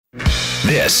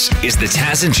This is the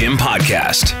Taz and Jim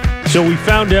podcast. So we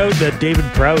found out that David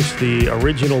Prowse, the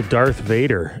original Darth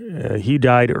Vader, he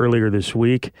died earlier this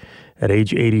week at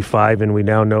age 85, and we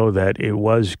now know that it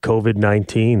was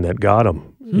COVID-19 that got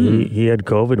him. He had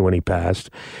COVID when he passed.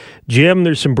 Jim,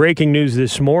 there's some breaking news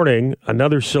this morning.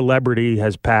 Another celebrity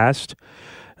has passed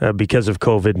because of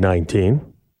COVID-19.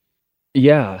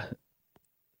 Yeah.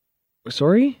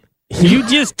 Sorry? You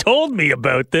just told me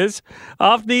about this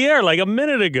off the air like a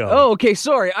minute ago. Oh, okay,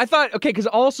 sorry. I thought, because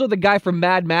also the guy from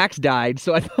Mad Max died,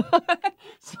 so I thought,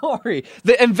 sorry.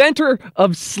 The inventor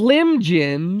of Slim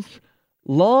Jims,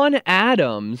 Lon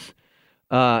Adams,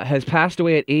 has passed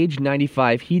away at age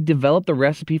 95. He developed the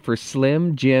recipe for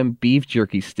Slim Jim beef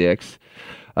jerky sticks.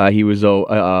 He was a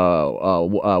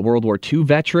World War II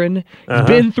veteran. He's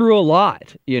been through a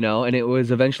lot, and it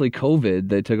was eventually COVID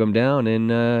that took him down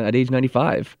at age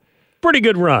 95. Pretty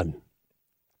good run.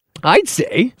 I'd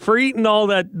say. For eating all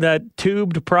that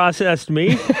tubed processed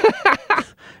meat.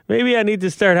 Maybe I need to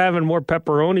start having more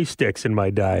pepperoni sticks in my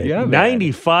diet. Yeah, man.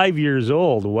 95 years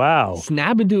old. Wow.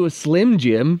 Snap into a Slim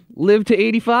Jim, live to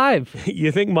 85.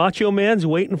 You think Macho Man's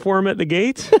waiting for him at the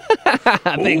gates?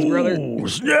 Thanks, brother.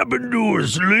 Snap into a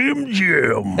Slim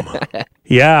Jim.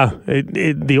 Yeah,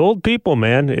 the old people,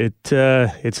 man,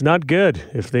 it's not good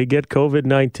if they get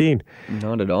COVID-19.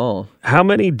 Not at all. How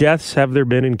many deaths have there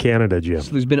been in Canada, Jim?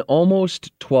 So there's been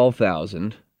almost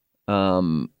 12,000.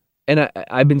 And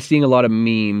I've been seeing a lot of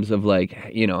memes of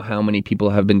how many people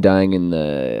have been dying in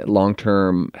the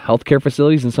long-term healthcare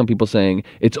facilities, and some people saying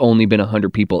it's only been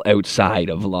 100 people outside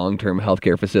of long-term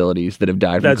healthcare facilities that have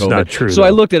died from COVID. That's not true. So I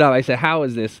looked it up. I said, how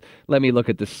is this? Let me look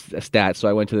at the stats. So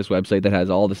I went to this website that has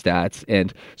all the stats.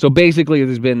 And so basically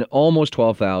there's been almost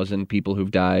 12,000 people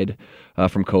who've died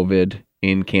from COVID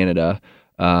in Canada,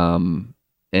 and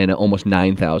almost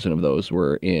 9,000 of those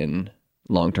were in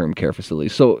long-term care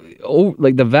facilities. So,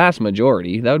 the vast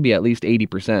majority, that would be at least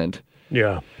 80%,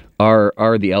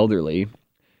 are the elderly.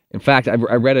 In fact, I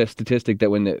read a statistic that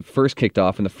when it first kicked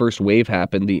off and the first wave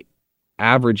happened, the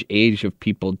average age of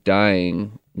people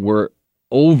dying were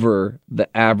over the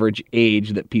average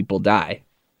age that people die.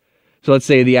 So let's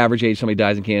say the average age somebody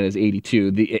dies in Canada is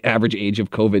 82. The average age of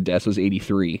COVID deaths was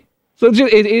 83. So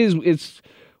it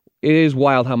is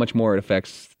wild how much more it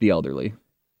affects the elderly.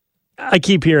 I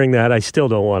keep hearing that. I still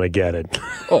don't want to get it.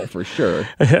 Oh, for sure.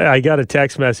 I got a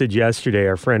text message yesterday.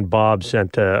 Our friend Bob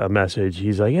sent a message.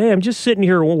 He's like, hey, I'm just sitting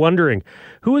here wondering,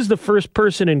 who is the first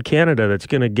person in Canada that's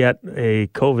going to get a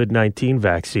COVID-19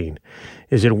 vaccine?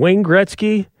 Is it Wayne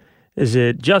Gretzky? Is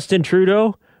it Justin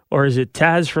Trudeau? Or is it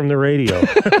Taz from the radio?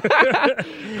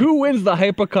 Who wins the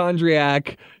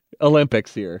hypochondriac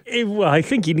Olympics here? Well, I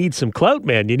think you need some clout,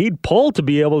 man. You need pull to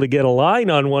be able to get a line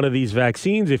on one of these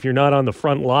vaccines if you're not on the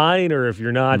front line or if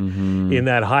you're not in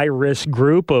that high-risk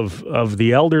group of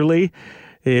the elderly.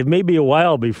 It may be a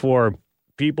while before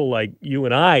people like you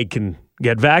and I can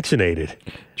get vaccinated.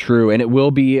 True, and it will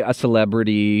be a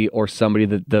celebrity or somebody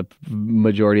that the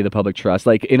majority of the public trusts.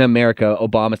 Like in America,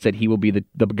 Obama said he will be the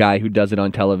guy who does it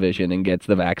on television and gets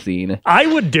the vaccine. I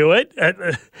would do it.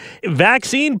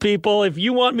 Vaccine people, if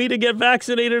you want me to get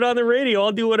vaccinated on the radio,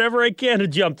 I'll do whatever I can to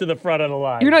jump to the front of the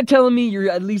line. You're not telling me you're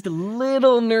at least a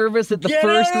little nervous at the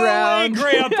first round? Get out of the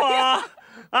way, Grandpa!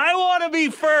 I want to be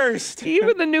first.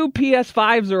 Even the new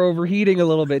PS5s are overheating a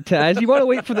little bit, Taz. You want to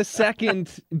wait for the second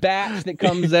batch that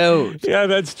comes out. Yeah,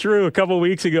 that's true. A couple of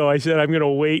weeks ago, I said I'm going to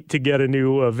wait to get a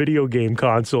new video game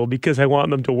console because I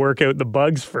want them to work out the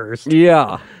bugs first.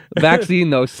 Yeah.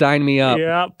 Vaccine, though, sign me up.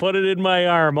 Yeah, put it in my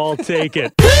arm. I'll take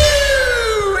it.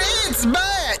 It's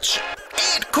Batch.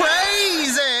 It's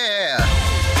crazy.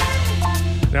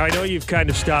 Now, I know you've kind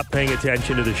of stopped paying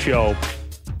attention to the show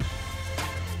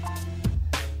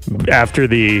after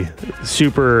the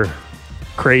super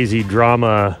crazy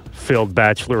drama-filled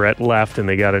Bachelorette left and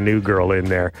they got a new girl in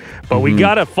there. But we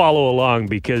got to follow along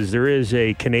because there is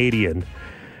a Canadian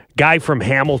guy from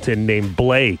Hamilton named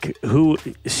Blake who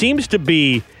seems to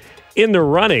be in the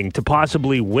running to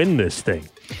possibly win this thing.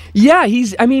 Yeah,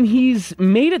 he's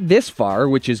made it this far,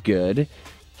 which is good.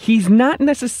 He's not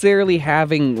necessarily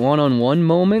having one-on-one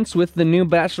moments with the new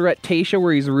Bachelorette Tayshia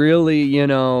where he's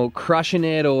really, crushing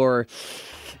it or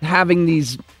having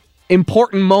these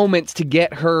important moments to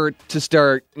get her to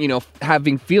start,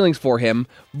 having feelings for him.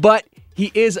 But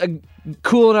he is a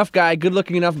cool enough guy,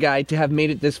 good-looking enough guy to have made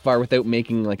it this far without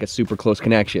making like a super close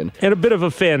connection. And a bit of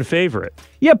a fan favorite.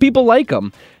 Yeah, people like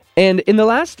him. And in the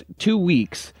last 2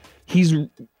 weeks, he's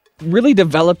really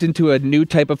developed into a new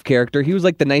type of character. He was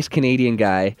like the nice Canadian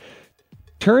guy.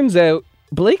 Turns out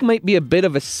Blake might be a bit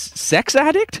of a sex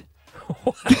addict.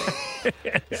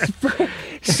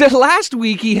 So last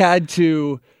week he had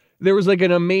to there was like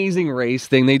an amazing race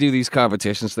thing. They do these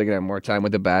competitions so they can have more time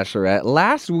with the Bachelorette.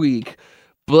 Last week,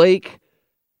 Blake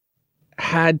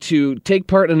had to take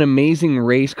part in an amazing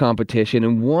race competition,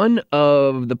 and one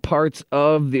of the parts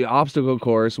of the obstacle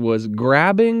course was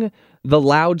grabbing the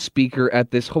loudspeaker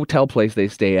at this hotel place they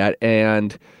stay at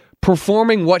and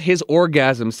performing what his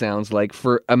orgasm sounds like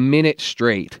for a minute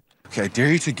straight. Okay, I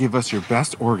dare you to give us your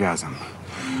best orgasm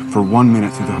for 1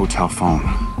 minute through the hotel phone.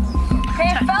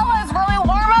 Hey, fellas, really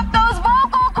warm up those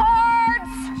vocal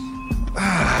cords.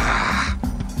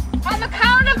 On the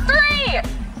count of 3.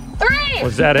 3.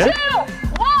 Was that it? 2,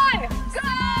 1, go!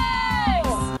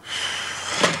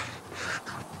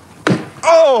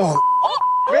 Oh!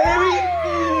 Baby!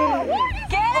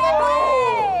 Get it,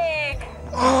 Blake!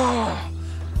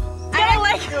 I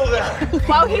like feel that.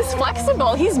 Wow, he's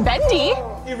flexible. He's bendy.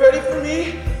 You ready for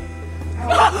me?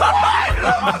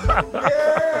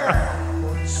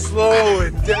 Yeah. Slow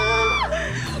it down.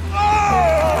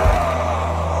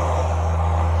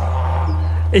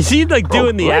 Is he like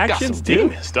doing the actions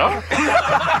too? Stuff.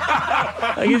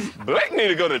 Like Blake need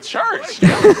to go to church.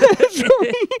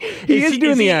 He is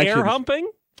doing the air actions. humping?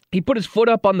 He put his foot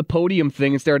up on the podium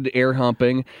thing and started air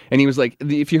humping. And he was like,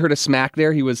 if you heard a smack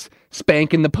there, he was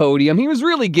spanking the podium. He was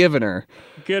really giving her.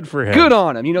 Good for him. Good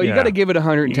on him. You know, you Yeah. got to give it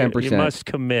 110%. You must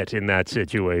commit in that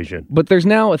situation. But there's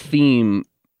now a theme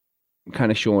kind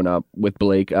of showing up with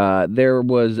Blake. There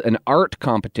was an art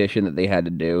competition that they had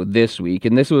to do this week,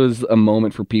 and this was a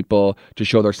moment for people to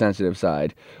show their sensitive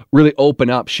side, really open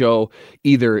up, show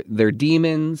either their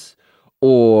demons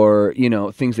or, you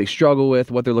know, things they struggle with,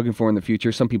 what they're looking for in the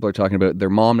future. Some people are talking about their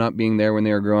mom not being there when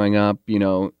they were growing up, you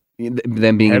know,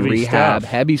 them being in Heavy rehab,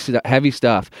 stuff. heavy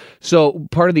stuff. So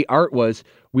part of the art was,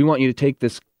 we want you to take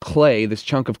this clay, this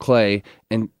chunk of clay,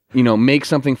 and, you know, make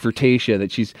something for Tayshia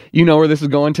that she's, you know where this is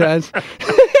going, Taz?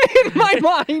 In my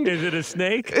mind. Is it a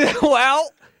snake?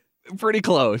 Well, pretty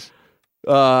close.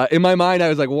 In my mind, I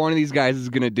was like, one of these guys is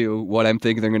going to do what I'm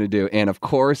thinking they're going to do. And of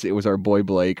course, it was our boy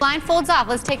Blake. Blindfolds off.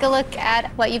 Let's take a look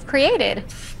at what you've created.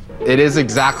 It is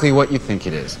exactly what you think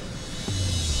it is.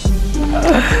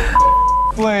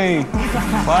 Blake.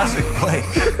 Classic Blake.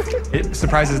 It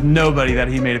surprises nobody that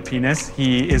he made a penis.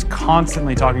 He is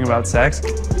constantly talking about sex.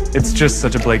 It's just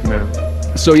such a Blake move.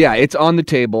 So yeah, it's on the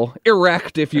table,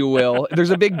 erect, if you will.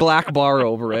 There's a big black bar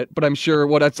over it, but I'm sure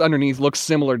what's underneath looks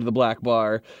similar to the black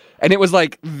bar. And it was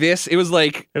like this. It was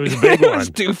like It was a big it one. was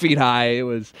 2 feet high. It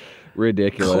was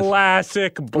ridiculous.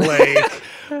 Classic Blake.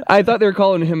 I thought they were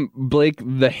calling him Blake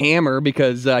the Hammer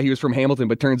because he was from Hamilton,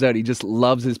 but turns out he just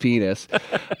loves his penis.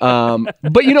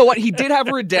 But you know what? He did have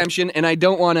a redemption, and I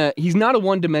don't want to... He's not a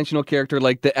one-dimensional character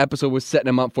like the episode was setting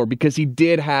him up for, because he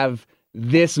did have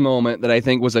this moment that I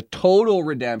think was a total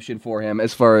redemption for him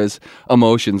as far as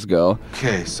emotions go.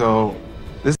 Okay, so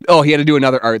Oh, he had to do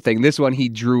another art thing. This one, he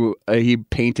drew... he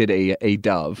painted a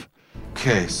dove.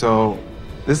 Okay, so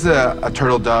this is a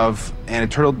turtle dove, and a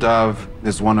turtle dove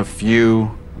is one of few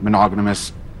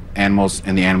monogamous animals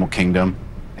in the animal kingdom.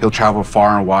 He'll travel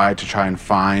far and wide to try and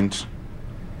find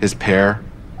his pair.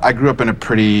 I grew up in a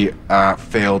pretty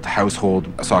failed household.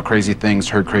 I saw crazy things,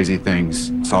 heard crazy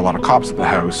things, saw a lot of cops at the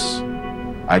house.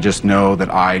 I just know that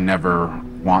I never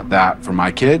want that for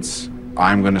my kids.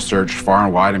 I'm going to search far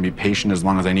and wide and be patient as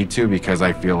long as I need to, because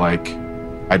I feel like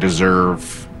I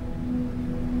deserve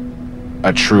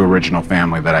a true original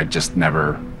family that I just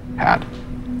never had.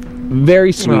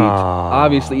 Very sweet. Aww.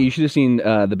 Obviously, you should have seen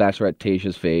the Bachelorette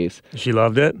Tayshia's face. She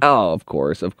loved it? Oh, of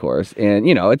course. And,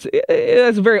 you know, it's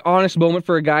a very honest moment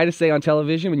for a guy to say on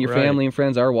television when your Right. family and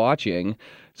friends are watching.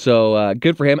 So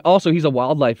good for him. Also, he's a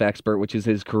wildlife expert, which is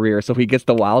his career. So he gets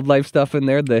the wildlife stuff in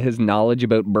there, his knowledge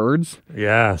about birds.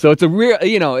 Yeah. So it's a real,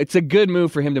 you know, it's a good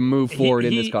move for him to move forward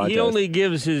in this contest. He only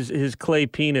gives his clay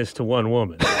penis to one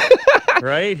woman.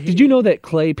 Right? Did you know that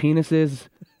clay penises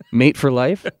mate for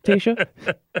life, Tayshia?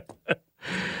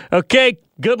 Okay,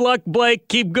 good luck, Blake.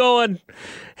 Keep going.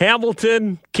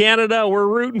 Hamilton, Canada, we're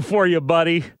rooting for you,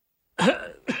 buddy.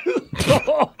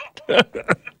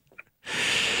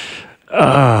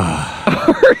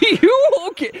 Are you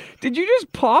okay? Did you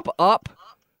just pop up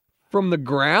from the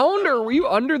ground, or were you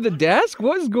under the desk?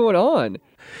 What is going on?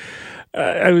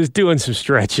 I was doing some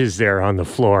stretches there on the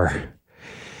floor.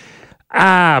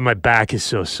 My back is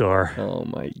so sore. Oh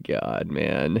my God,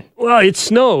 man. Well, it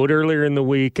snowed earlier in the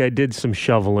week. I did some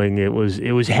shoveling. It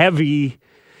was heavy,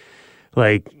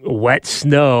 like wet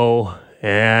snow,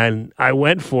 and I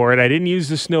went for it. I didn't use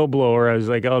the snow blower. I was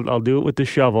like, I'll do it with the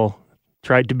shovel.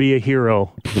 Tried to be a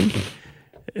hero.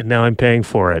 and now I'm paying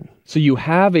for it. So you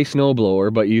have a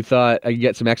snowblower, but you thought I'd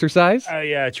get some exercise?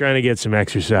 Yeah, trying to get some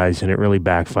exercise, and it really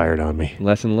backfired on me.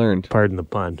 Lesson learned. Pardon the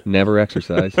pun. Never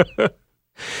exercise.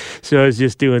 So I was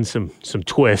just doing some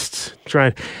twists.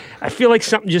 I feel like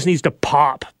something just needs to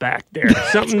pop back there.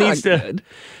 Something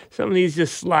needs to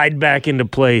slide back into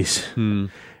place.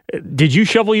 Did you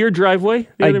shovel your driveway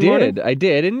the other morning? I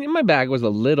did. And my back was a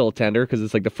little tender because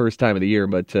it's like the first time of the year,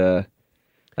 but I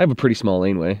have a pretty small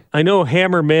laneway. I know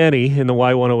Hammer Manny in the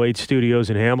Y108 studios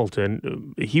in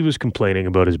Hamilton, he was complaining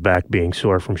about his back being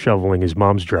sore from shoveling his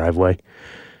mom's driveway.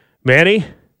 Manny?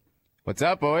 What's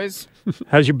up, boys?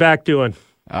 How's your back doing?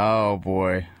 Oh,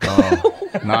 boy. Oh,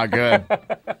 not good.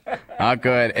 Not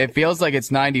good. It feels like it's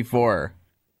 94.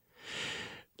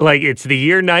 Like it's the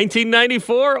year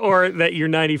 1994 or that you're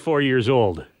 94 years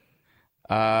old?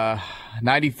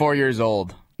 94 years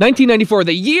old. 1994,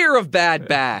 the year of bad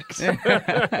backs.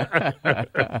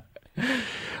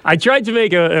 I tried to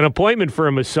make an appointment for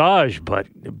a massage,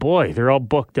 but boy, they're all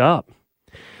booked up.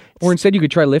 Or instead you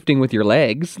could try lifting with your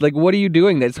legs. Like, what are you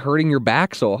doing that's hurting your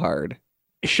back so hard?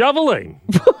 Shoveling.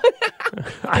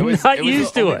 I'm not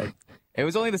used to it. It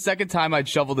was only the second time I'd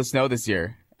shoveled the snow this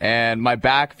year. And my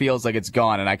back feels like it's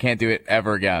gone, and I can't do it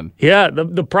ever again. Yeah,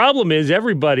 the problem is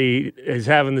everybody is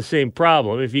having the same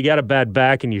problem. If you got a bad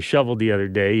back and you shoveled the other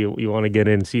day, you want to get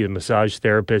in and see a massage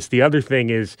therapist. The other thing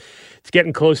is it's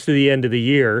getting close to the end of the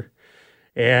year,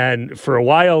 and for a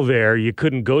while there, you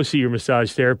couldn't go see your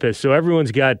massage therapist. So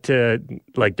everyone's got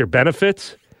like their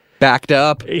benefits backed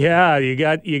up. Yeah, you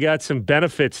got some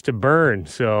benefits to burn.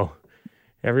 So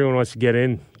everyone wants to get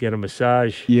a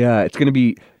massage. Yeah, it's going to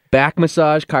be back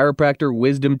massage, chiropractor,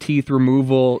 wisdom teeth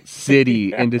removal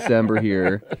city in December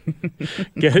here.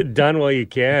 Get it done while you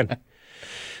can.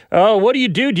 Oh, what do you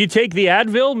do? Do you take the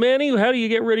Advil, Manny? How do you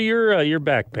get rid of your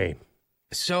back pain?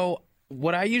 So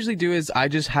what I usually do is I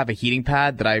just have a heating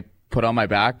pad that I put on my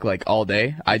back like all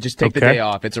day. I just take the day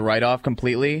off. It's a write-off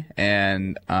completely,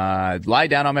 and lie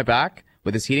down on my back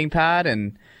with this heating pad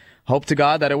and hope to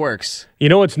God that it works. You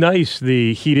know what's nice?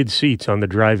 The heated seats on the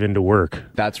drive into work.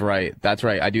 That's right.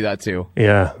 I do that too.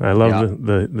 Yeah, I love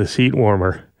the seat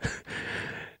warmer.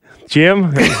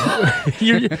 Jim,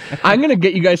 I'm going to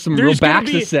get you guys some real backs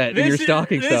to set in your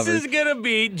stocking stuffers. This is going to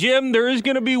be, Jim, there is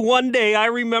going to be one day I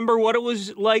remember what it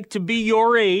was like to be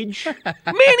your age. Man,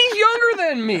 he's younger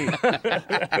than me.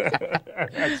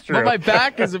 That's true. But my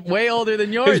back is way older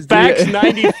than yours. His back's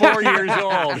 94 years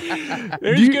old.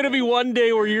 There's going to be one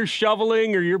day where you're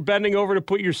shoveling or you're bending over to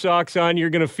put your socks on. You're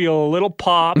going to feel a little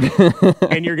pop,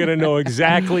 and you're going to know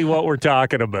exactly what we're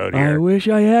talking about here. I wish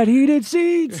I had heated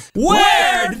seats.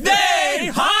 Where'd they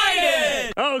hide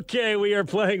it? Okay, we are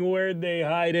playing Where'd They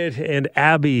Hide It, and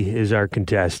Abby is our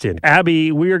contestant.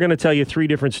 Abby, we are going to tell you 3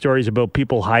 different stories about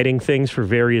people hiding things for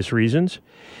various reasons.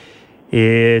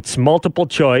 It's multiple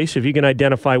choice. If you can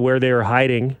identify where they are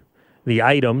hiding the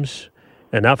items,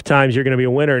 enough times you're going to be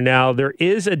a winner. Now, there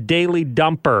is a daily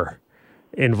dumper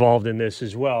involved in this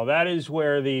as well. That is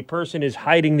where the person is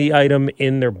hiding the item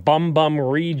in their bum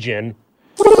region.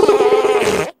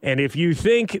 And if you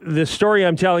think the story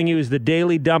I'm telling you is the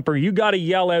daily dumper, you got to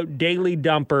yell out daily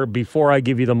dumper before I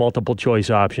give you the multiple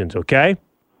choice options, okay?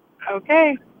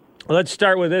 Okay. Let's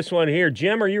start with this one here.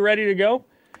 Jim, are you ready to go?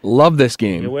 Love this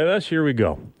game. You with us? Here we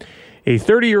go. A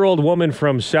 30-year-old woman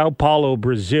from Sao Paulo,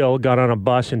 Brazil, got on a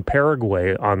bus in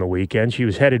Paraguay on the weekend. She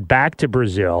was headed back to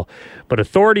Brazil, but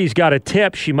authorities got a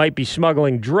tip she might be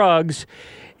smuggling drugs,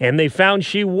 and they found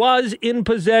she was in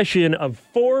possession of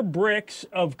 4 bricks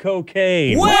of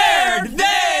cocaine. Where'd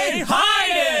they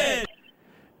hide it?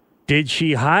 Did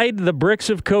she hide the bricks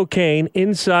of cocaine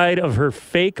inside of her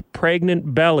fake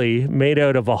pregnant belly made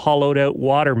out of a hollowed-out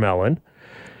watermelon,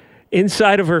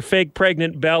 inside of her fake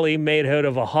pregnant belly made out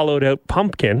of a hollowed-out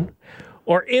pumpkin,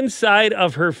 or inside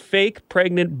of her fake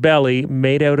pregnant belly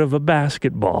made out of a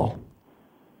basketball?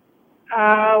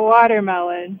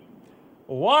 Watermelon.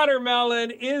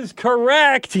 Watermelon is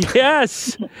correct.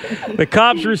 Yes. The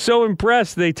cops were so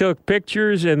impressed they took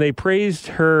pictures and they praised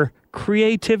her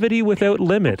creativity without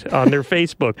limit on their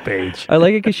Facebook page. I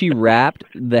like it because she wrapped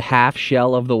the half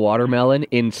shell of the watermelon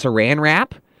in saran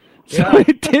wrap. So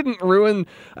it didn't ruin,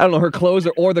 I don't know, her clothes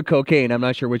or the cocaine. I'm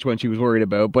not sure which one she was worried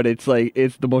about, but it's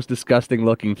the most disgusting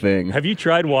looking thing. Have you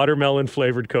tried watermelon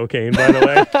flavored cocaine, by the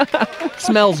way?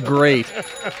 Smells great.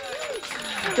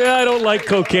 Yeah, I don't like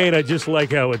cocaine. I just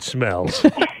like how it smells.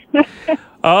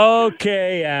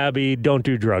 Okay, Abby, don't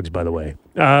do drugs, by the way.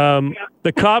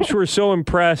 The cops were so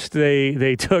impressed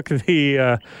they took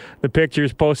the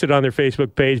pictures, posted on their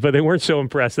Facebook page, but they weren't so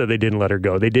impressed that they didn't let her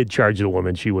go. They did charge the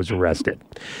woman. She was arrested.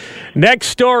 Next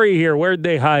story here. Where'd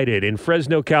they hide it? In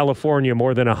Fresno, California,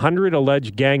 more than 100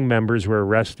 alleged gang members were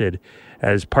arrested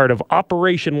as part of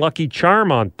Operation Lucky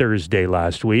Charm on Thursday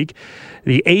last week.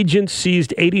 The agents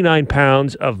seized 89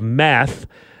 pounds of meth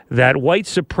that white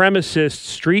supremacist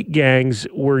street gangs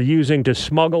were using to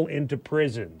smuggle into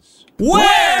prisons.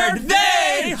 Where'd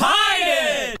they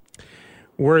hide it?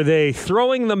 Were they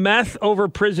throwing the meth over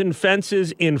prison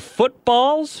fences in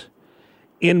footballs,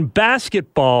 in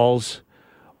basketballs,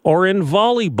 or in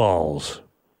volleyballs?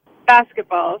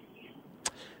 Basketballs.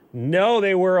 No,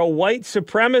 they were a white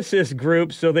supremacist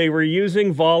group, so they were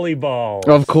using volleyballs.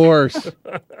 Of course.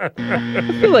 I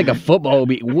feel like a football would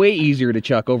be way easier to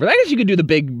chuck over. I guess you could do the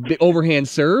big overhand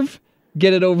serve,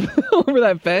 get it over over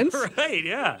that fence. Right,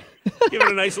 yeah. Give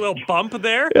it a nice little bump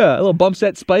there. Yeah, a little bump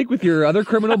set spike with your other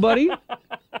criminal buddy.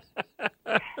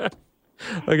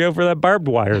 Look out for that barbed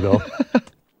wire, though.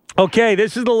 Okay,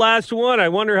 this is the last one. I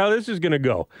wonder how this is going to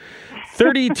go.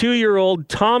 32-year-old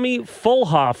Tommy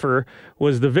Fulhofer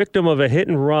was the victim of a hit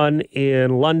and run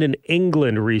in London,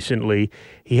 England recently.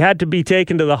 He had to be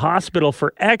taken to the hospital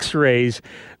for x-rays.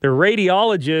 The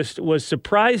radiologist was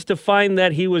surprised to find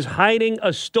that he was hiding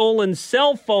a stolen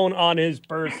cell phone on his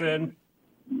person.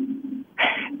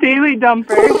 Daily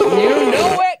Dumper. You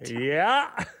know it! Yeah.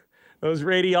 Those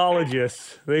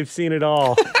radiologists, they've seen it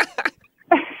all.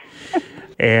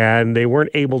 And they weren't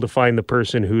able to find the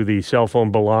person who the cell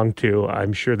phone belonged to.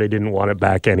 I'm sure they didn't want it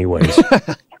back anyways.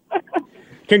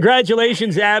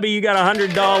 Congratulations, Abby. You got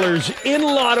 $100 in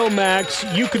Lotto Max.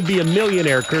 You could be a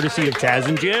millionaire courtesy of Taz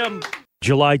and Jim.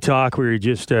 July Talk, we were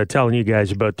just telling you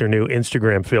guys about their new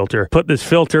Instagram filter. Put this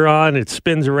filter on, it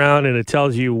spins around, and it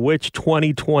tells you which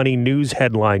 2020 news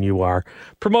headline you are.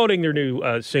 Promoting their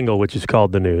new single, which is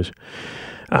called The News.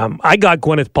 I got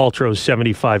Gwyneth Paltrow's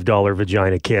 $75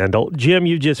 vagina candle. Jim,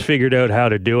 you just figured out how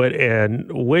to do it.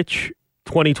 And which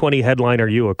 2020 headline are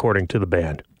you, according to the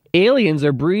band? Aliens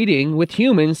are breeding with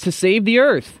humans to save the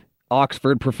Earth,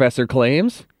 Oxford professor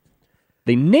claims.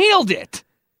 They nailed it.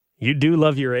 You do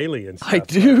love your aliens. I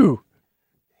do.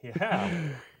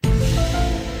 Yeah.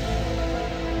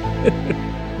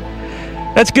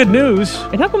 That's good news.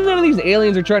 And how come none of these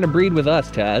aliens are trying to breed with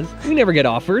us, Taz? We never get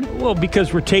offered. Well,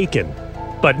 because we're taken.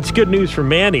 But it's good news for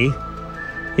Manny.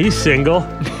 He's single.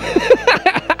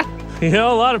 You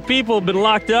know, a lot of people have been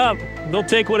locked up. They'll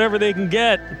take whatever they can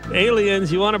get.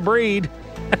 Aliens, you want to breed.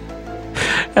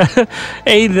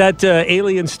 Hey, that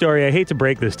alien story, I hate to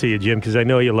break this to you, Jim, because I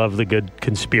know you love the good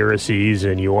conspiracies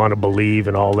and you want to believe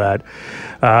and all that.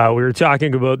 We were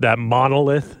talking about that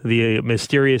monolith, the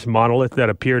mysterious monolith that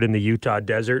appeared in the Utah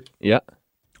desert. Yeah.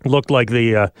 Looked like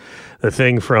the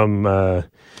thing from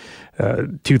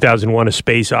 2001: A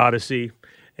Space Odyssey.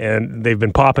 And they've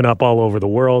been popping up all over the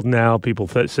world now. People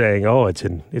saying, "Oh, it's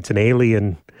an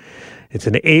alien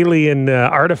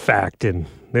artifact," and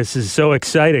this is so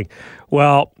exciting.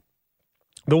 Well,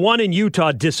 the one in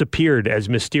Utah disappeared as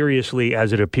mysteriously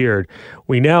as it appeared.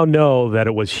 We now know that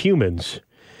it was humans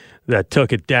that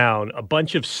took it down. A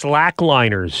bunch of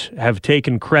slackliners have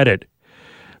taken credit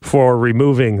for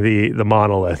removing the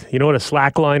monolith. You know what a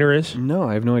slackliner is? No,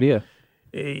 I have no idea.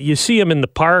 You see them in the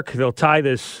park. They'll tie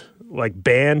this like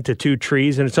band to two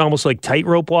trees, and it's almost like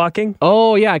tightrope walking.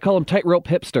 Oh, yeah, I call them tightrope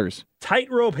hipsters.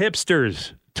 Tightrope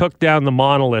hipsters took down the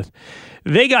monolith.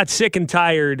 They got sick and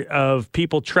tired of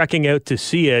people trekking out to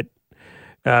see it.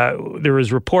 There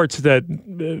was reports that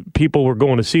people were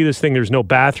going to see this thing. There's no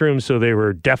bathrooms, so they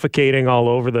were defecating all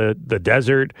over the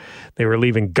desert. They were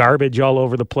leaving garbage all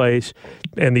over the place,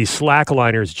 and these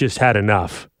slackliners just had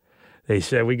enough. They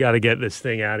said, we got to get this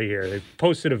thing out of here. They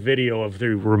posted a video of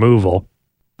the removal.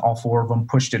 All four of them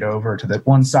pushed it over to the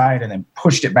one side and then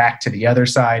pushed it back to the other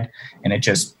side, and it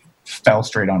just fell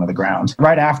straight onto the ground.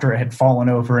 Right after it had fallen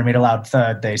over and made a loud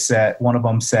thud, one of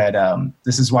them said,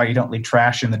 "This is why you don't leave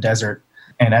trash in the desert."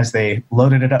 And as they were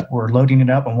loading it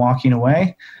up and walking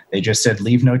away, they just said,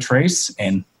 "Leave no trace,"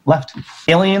 and left.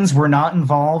 Aliens were not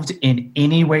involved in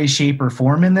any way, shape, or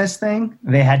form in this thing.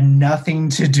 They had nothing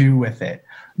to do with it.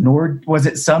 Nor was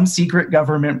it some secret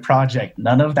government project.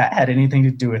 None of that had anything to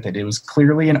do with it. It was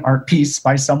clearly an art piece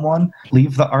by someone.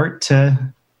 Leave the art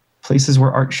to places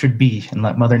where art should be and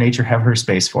let Mother Nature have her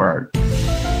space for art.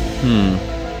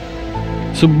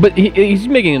 So, but he's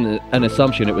making an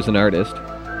assumption it was an artist.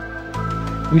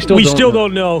 We still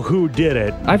don't know who did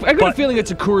it. I've got a feeling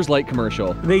it's a Coors Light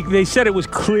commercial. They said it was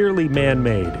clearly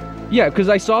man-made. Yeah, because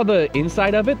I saw the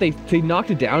inside of it. They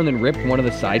knocked it down and then ripped one of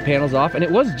the side panels off, and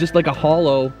it was just like a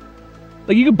hollow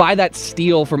Like, you could buy that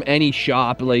steel from any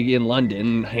shop, like in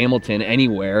London, Hamilton,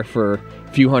 anywhere for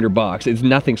a few $100. It's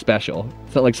nothing special.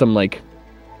 It's not like some, like,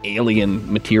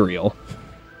 alien material.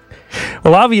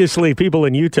 Well, obviously, people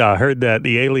in Utah heard that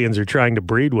the aliens are trying to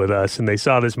breed with us, and they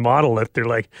saw this model lift. They're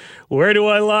like, where do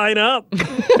I line up?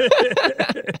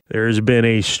 There's been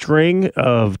a string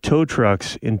of tow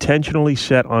trucks intentionally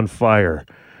set on fire,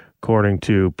 according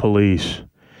to police.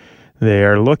 They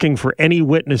are looking for any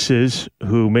witnesses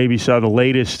who maybe saw the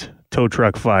latest tow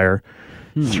truck fire,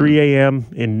 3 a.m.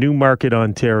 in Newmarket,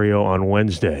 Ontario on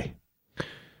Wednesday.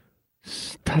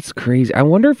 That's crazy. I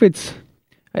wonder if it's...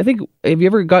 have you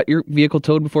ever got your vehicle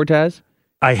towed before, Taz?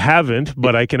 I haven't,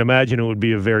 but I can imagine it would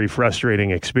be a very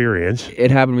frustrating experience.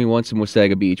 It happened to me once in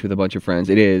Wasaga Beach with a bunch of friends.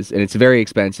 It is, and it's very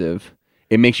expensive.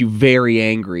 It makes you very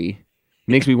angry.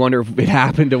 It makes me wonder if it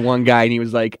happened to one guy and he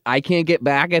was like, I can't get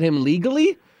back at him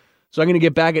legally, so I'm going to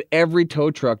get back at every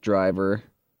tow truck driver.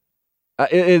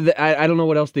 I don't know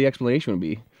what else the explanation would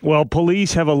be. Well,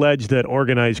 police have alleged that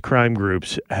organized crime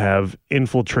groups have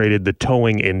infiltrated the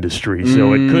towing industry,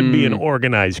 so it could be an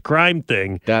organized crime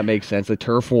thing. That makes sense, a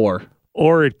turf war.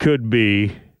 Or it could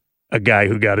be a guy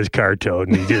who got his car towed,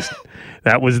 and he just,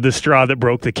 that was the straw that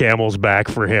broke the camel's back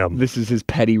for him. This is his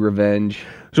petty revenge.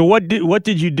 So what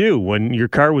did you do when your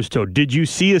car was towed? Did you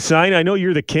see a sign? I know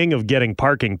you're the king of getting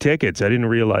parking tickets. I didn't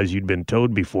realize you'd been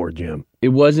towed before, Jim. It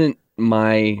wasn't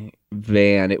my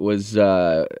van. It was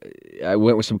I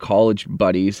went with some college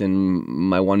buddies, and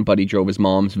my one buddy drove his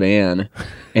mom's van,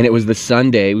 and it was the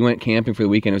Sunday. We went camping for the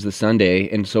weekend. It was the Sunday,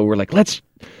 and so we're like, let's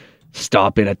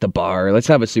stop in at the bar. Let's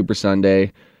have a Super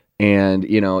Sunday, and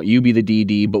you be the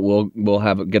DD, but we'll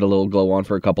get a little glow on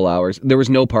for a couple hours. There was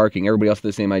no parking. Everybody else had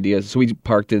the same idea, so we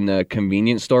parked in the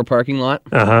convenience store parking lot.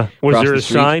 Was there a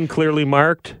sign clearly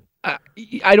marked?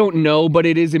 I don't know, but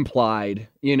it is implied.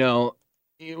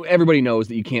 Everybody knows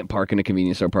that you can't park in a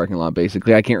convenience store parking lot,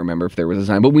 basically. I can't remember if there was a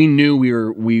sign, but we knew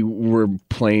we were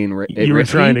playing You were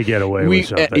trying to get away with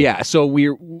something. Yeah, so we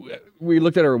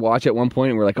looked at our watch at one point,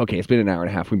 and we're like, okay, it's been an hour and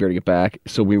a half. We better get back.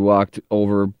 So we walked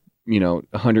over,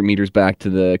 100 meters back to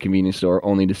the convenience store,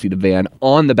 only to see the van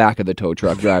on the back of the tow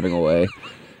truck driving away.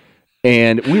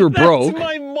 And we were broke. That's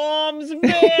my mom's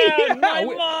van. My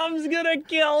mom's gonna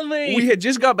kill me. We had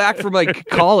just got back from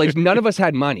college. None of us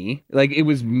had money. It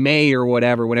was May or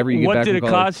whatever. Whenever you get back from college. What did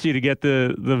it cost you to get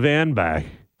the van back?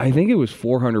 I think it was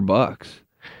 $400.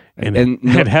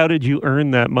 And how did you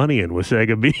earn that money in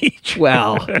Wasaga Beach?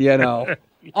 Well,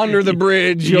 under the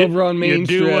bridge over on Main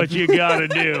Street. You do what you gotta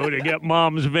do to get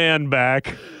mom's van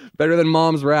back. Better than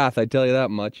mom's wrath, I tell you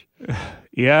that much.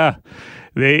 Yeah.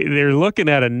 They're looking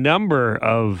at a number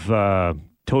of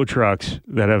tow trucks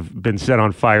that have been set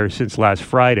on fire since last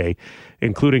Friday,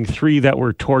 including 3 that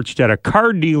were torched at a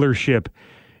car dealership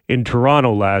in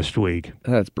Toronto last week.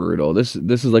 That's brutal. This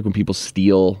is like when people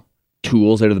steal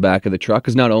tools out of the back of the truck,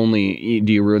 because not only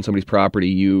do you ruin somebody's property,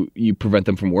 you prevent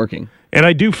them from working. And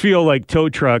I do feel like tow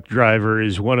truck driver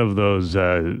is one of those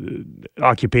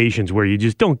occupations where you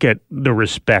just don't get the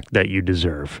respect that you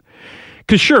deserve.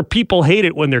 Because sure, people hate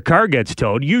it when their car gets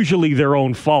towed, usually their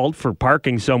own fault for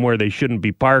parking somewhere they shouldn't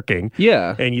be parking.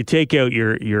 Yeah. And you take out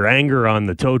your anger on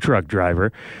the tow truck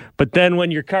driver. But then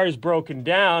when your car's broken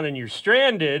down and you're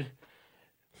stranded...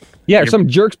 Yeah, or some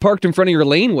jerks parked in front of your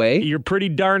laneway. You're pretty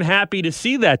darn happy to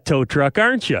see that tow truck,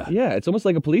 aren't you? Yeah, it's almost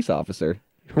like a police officer.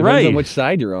 Right. Depends on which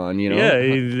side you're on, Yeah,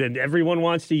 and everyone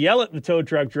wants to yell at the tow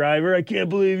truck driver, I can't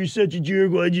believe you're such a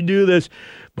jerk, why'd you do this?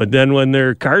 But then when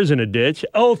their car's in a ditch,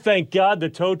 oh, thank God the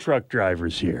tow truck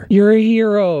driver's here. You're a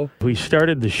hero. We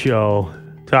started the show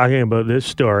talking about this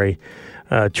story.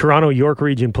 Toronto York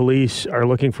Region Police are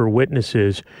looking for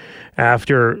witnesses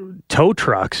after tow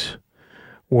trucks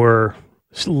were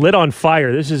lit on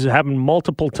fire. This has happened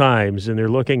multiple times, and they're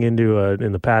looking into,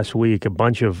 in the past week, a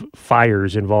bunch of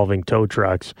fires involving tow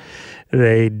trucks.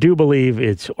 They do believe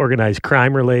it's organized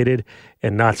crime related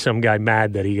and not some guy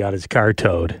mad that he got his car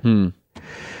towed.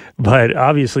 But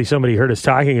obviously somebody heard us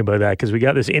talking about that because we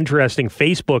got this interesting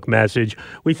Facebook message.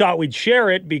 We thought we'd share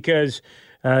it because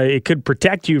it could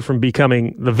protect you from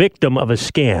becoming the victim of a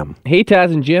scam. Hey,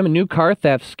 Taz and Jim, a new car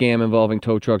theft scam involving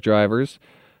tow truck drivers.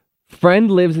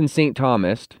 Friend lives in St.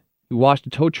 Thomas, who watched a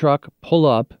tow truck pull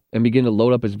up and begin to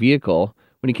load up his vehicle.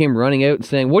 When he came running out and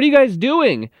saying, "What are you guys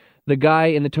doing?" The guy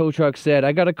in the tow truck said,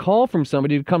 "I got a call from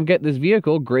somebody to come get this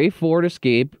vehicle, gray Ford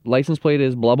Escape, license plate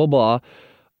is blah, blah, blah.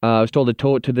 I was told to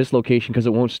tow it to this location because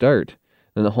it won't start."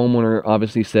 And the homeowner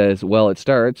obviously says, "Well, it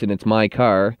starts and it's my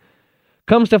car."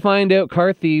 Comes to find out,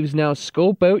 car thieves now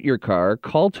scope out your car,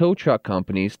 call tow truck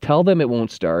companies, tell them it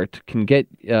won't start, can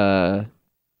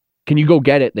you go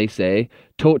get it, they say.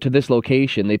 towed to this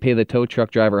location. They pay the tow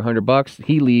truck driver $100.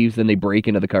 He leaves, then they break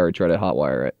into the car and try to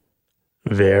hotwire it.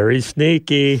 Very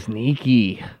sneaky.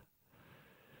 Sneaky.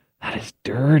 That is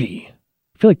dirty.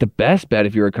 I feel like the best bet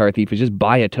if you're a car thief is just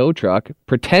buy a tow truck,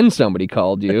 pretend somebody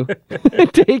called you,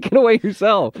 and take it away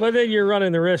yourself. But then you're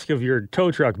running the risk of your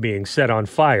tow truck being set on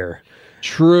fire.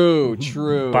 True.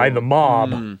 By the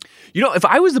mob. You know, if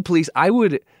I was the police, I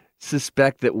would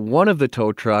suspect that one of the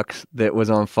tow trucks that was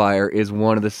on fire is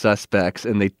one of the suspects,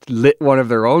 and they lit one of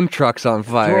their own trucks on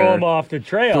fire. Throw them off the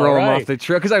trail. Throw them off the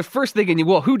trail. Because I was first thinking,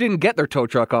 well, who didn't get their tow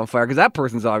truck on fire? Because that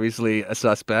person's obviously a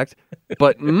suspect.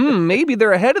 But maybe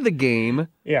they're ahead of the game.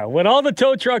 Yeah, when all the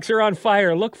tow trucks are on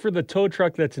fire, look for the tow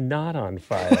truck that's not on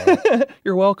fire.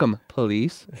 You're welcome,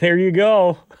 police. There you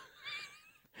go.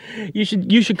 You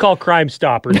should call Crime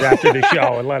Stoppers after the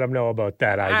show and let them know about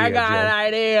that idea. I got Jim. an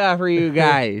idea for you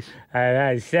guys. I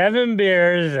had 7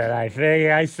 beers and I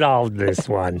think I solved this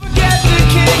one.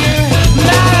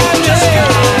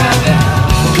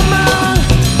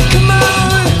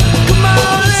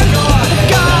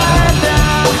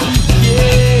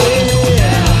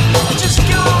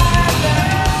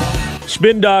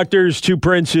 Spin Doctors, Two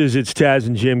Princes, it's Taz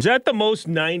and Jim. Is that the most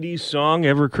 90s song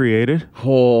ever created?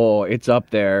 Oh, it's up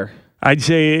there. I'd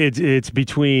say it's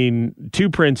between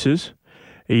Two Princes.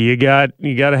 You got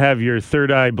to have your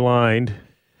Third Eye Blind.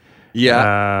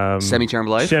 Yeah. Semi-Charmed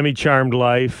Life. Semi-Charmed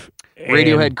Life.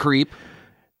 Radiohead Creep.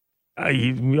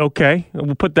 Okay,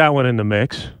 we'll put that one in the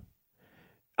mix.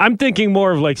 I'm thinking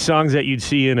more of like songs that you'd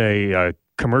see in a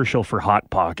commercial for Hot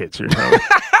Pockets or something.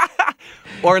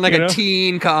 Or in like a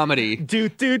teen comedy. Do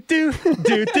do do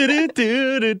do do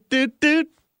do do do.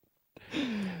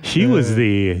 She was a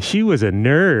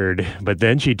nerd, but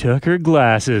then she took her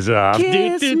glasses off.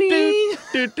 Kiss me.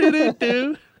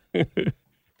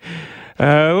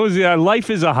 What was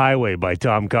Life is a Highway by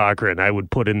Tom Cochrane. I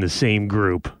would put in the same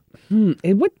group.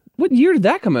 And what year did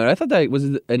that come out? I thought that was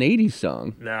an 80s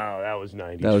song. No, that was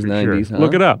 90s. That was 90s, sure. huh?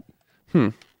 Look it up.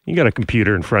 You got a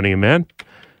computer in front of you, man.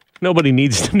 Nobody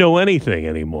needs to know anything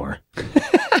anymore.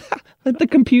 Let the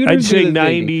computer I'd say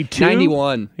 92.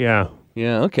 91. Yeah.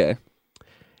 Yeah, okay.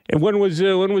 And when was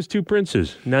Two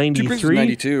Princes? 93?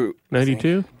 92.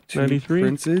 92? 93?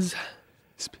 Princes?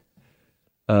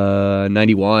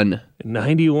 91.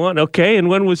 91. Okay, and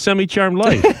when was Semi-Charmed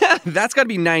Life? That's got to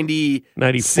be 96,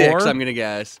 94? I'm going to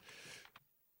guess.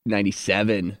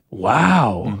 97.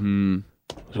 Wow. I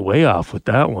was way off with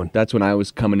that one. That's when I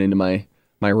was coming into my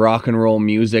rock and roll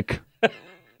music,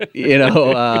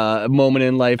 moment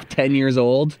in life, 10 years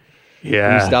old.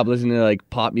 Yeah. You stopped listening to like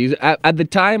pop music. At the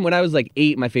time when I was like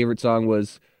 8, my favorite song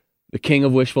was The King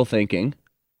of Wishful Thinking.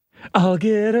 I'll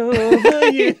get over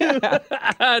you.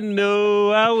 I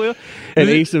know I will. And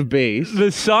Ace of Base.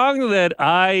 The song that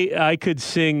I could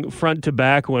sing front to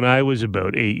back when I was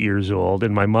about 8 years old,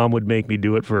 and my mom would make me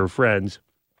do it for her friends,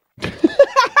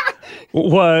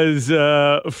 was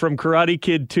from Karate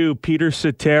Kid 2, Peter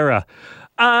Cetera.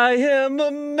 I am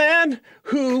a man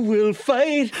who will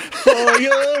fight for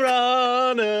your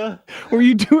honor. Were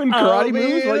you doing karate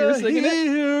moves while you were singing it?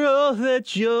 Hero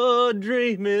that you're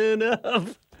dreaming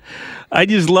of. I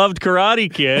just loved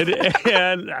Karate Kid,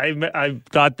 and I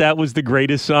thought that was the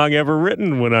greatest song ever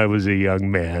written when I was a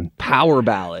young man. Power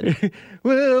ballad.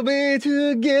 We'll be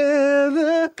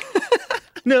together,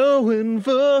 knowing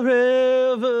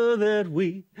forever that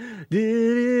we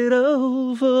did it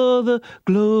all for the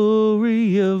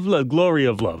glory of love. Glory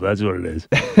of love, that's what it is.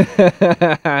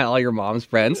 All your mom's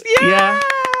friends. Yeah.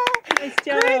 Nice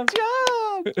job. Great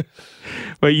job.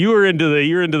 But you were into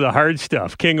the hard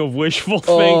stuff, King of Wishful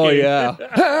Thinking. Oh, yeah.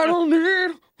 I don't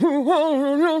need.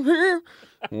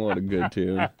 What a good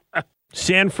tune.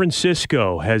 San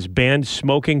Francisco has banned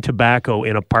smoking tobacco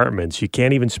in apartments. You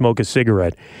can't even smoke a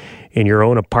cigarette in your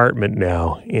own apartment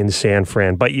now in San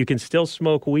Fran, but you can still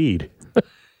smoke weed.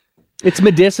 It's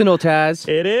medicinal, Taz.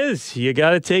 It is. You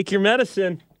got to take your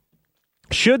medicine.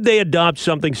 Should they adopt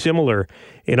something similar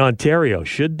in Ontario?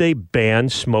 Should they ban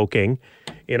smoking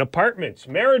in apartments?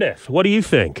 Meredith, what do you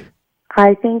think?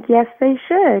 I think yes, they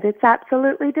should. It's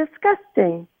absolutely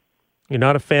disgusting. You're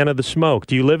not a fan of the smoke.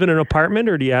 Do you live in an apartment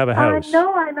or do you have a house?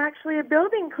 No, I'm actually a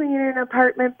building cleaner in an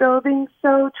apartment building.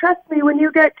 So trust me, when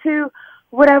you get to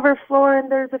whatever floor and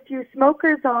there's a few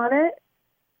smokers on it,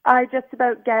 I just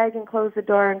about gag and close the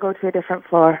door and go to a different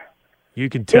floor. You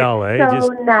can tell, It's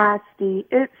so nasty.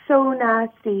 It's so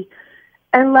nasty.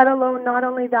 And let alone not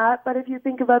only that, but if you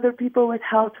think of other people with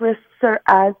health risks or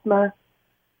asthma,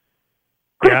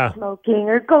 quit smoking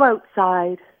or go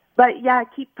outside. But yeah,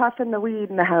 keep puffing the weed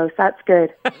in the house. That's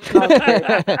good.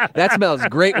 That smells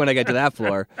great when I get to that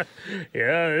floor.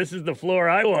 Yeah, this is the floor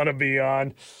I want to be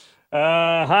on.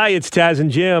 Hi, it's Taz and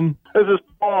Jim. This is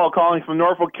Paul calling from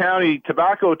Norfolk County,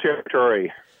 tobacco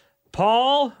territory.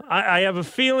 Paul, I have a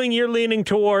feeling you're leaning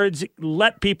towards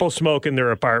let people smoke in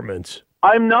their apartments.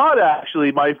 I'm not,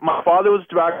 actually. My father was a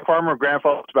tobacco farmer,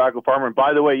 grandfather was a tobacco farmer. And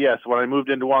by the way, yes, when I moved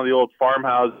into one of the old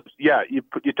farmhouses, you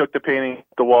took the painting off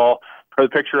the wall, or the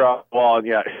picture off the wall, and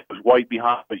it was white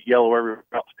behind, but yellow everywhere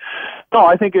else. No,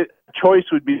 I think choice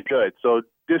would be good. So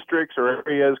districts or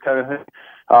areas kind of thing.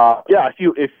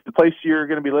 If the place you're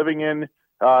going to be living in,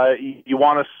 you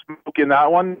want to smoke in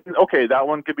that one, okay, that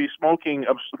one could be smoking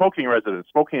residence,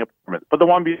 smoking apartment. But the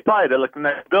one beside it, like the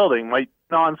next building, might be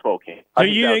non-smoking. So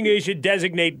you think they should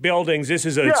designate buildings? This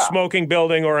is a smoking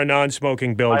building or a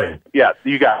non-smoking building?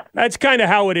 You got it. That's kind of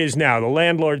how it is now. The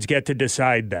landlords get to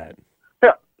decide that.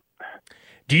 Yeah.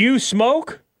 Do you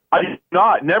smoke? I do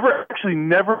not. Never,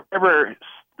 ever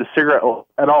the cigarette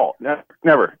at all.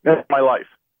 Never in my life.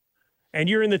 And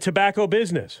you're in the tobacco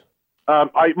business?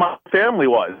 My family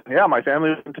was. Yeah, my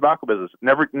family was in the tobacco business.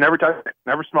 Never touched it.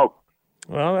 Never smoked.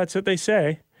 Well, that's what they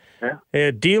say.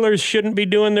 Yeah. Dealers shouldn't be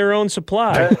doing their own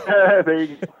supply. There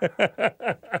you go.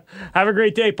 Have a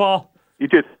great day, Paul. You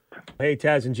too. Hey,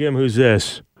 Taz and Jim, who's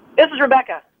this? This is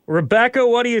Rebecca. Rebecca,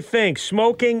 what do you think?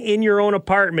 Smoking in your own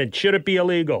apartment, should it be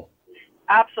illegal?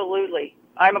 Absolutely.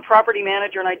 I'm a property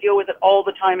manager, and I deal with it all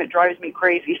the time. It drives me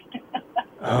crazy.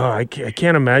 I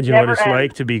can't imagine what it's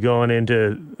like to be going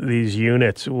into these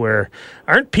units where...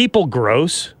 Aren't people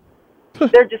gross?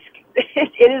 It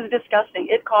is disgusting.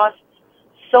 It costs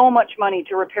so much money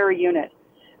to repair a unit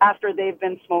after they've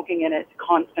been smoking in it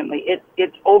constantly.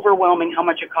 It's overwhelming how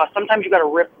much it costs. Sometimes you got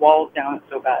to rip walls down. It's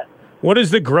so bad. What is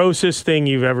the grossest thing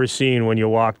you've ever seen when you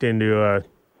walked into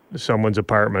someone's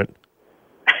apartment?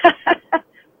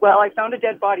 Well, I found a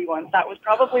dead body once. That was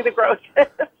probably the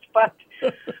grossest. But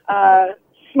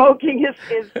smoking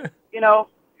is a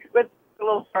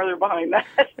little farther behind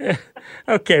that.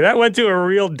 Okay, that went to a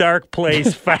real dark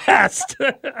place fast.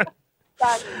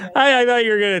 I thought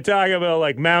you were going to talk about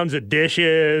like mounds of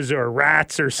dishes or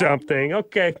rats or something.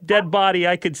 Okay, dead body,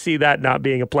 I could see that not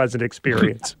being a pleasant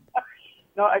experience.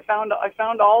 No, I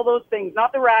found all those things.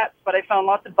 Not the rats, but I found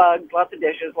lots of bugs, lots of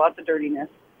dishes, lots of dirtiness.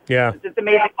 Yeah. It's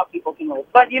amazing how people can live.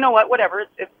 But you know what? Whatever.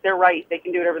 If they're right, they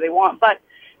can do whatever they want. But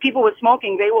people with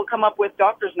smoking, they will come up with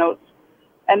doctor's notes,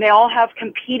 and they all have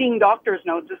competing doctor's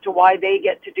notes as to why they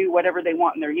get to do whatever they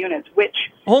want in their units. Which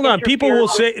hold on, people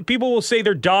will say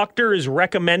their doctor is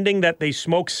recommending that they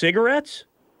smoke cigarettes.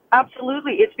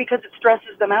 Absolutely, it's because it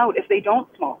stresses them out if they don't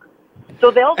smoke.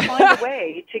 So they'll find a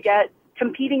way to get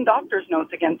competing doctor's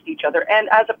notes against each other. And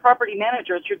as a property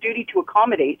manager, it's your duty to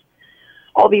accommodate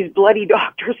all these bloody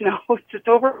doctor's notes.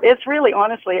 It's really,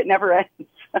 honestly, it never ends.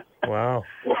 Wow.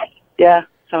 Yeah.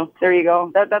 So there you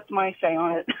go. That's my say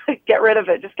on it. Get rid of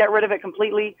it. Just get rid of it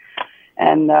completely.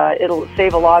 And it'll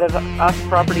save a lot of us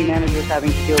property managers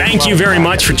having to deal with it. Thank you very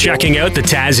much for checking out the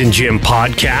Taz and Jim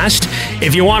podcast.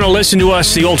 If you want to listen to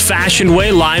us the old-fashioned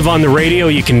way, live on the radio,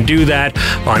 you can do that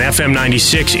on FM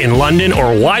 96 in London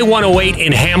or Y108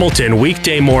 in Hamilton,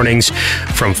 weekday mornings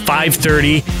from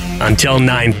 5:30 until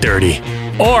 9:30.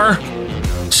 Or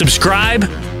subscribe,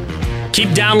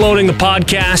 keep downloading the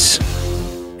podcasts,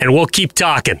 and we'll keep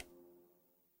talking.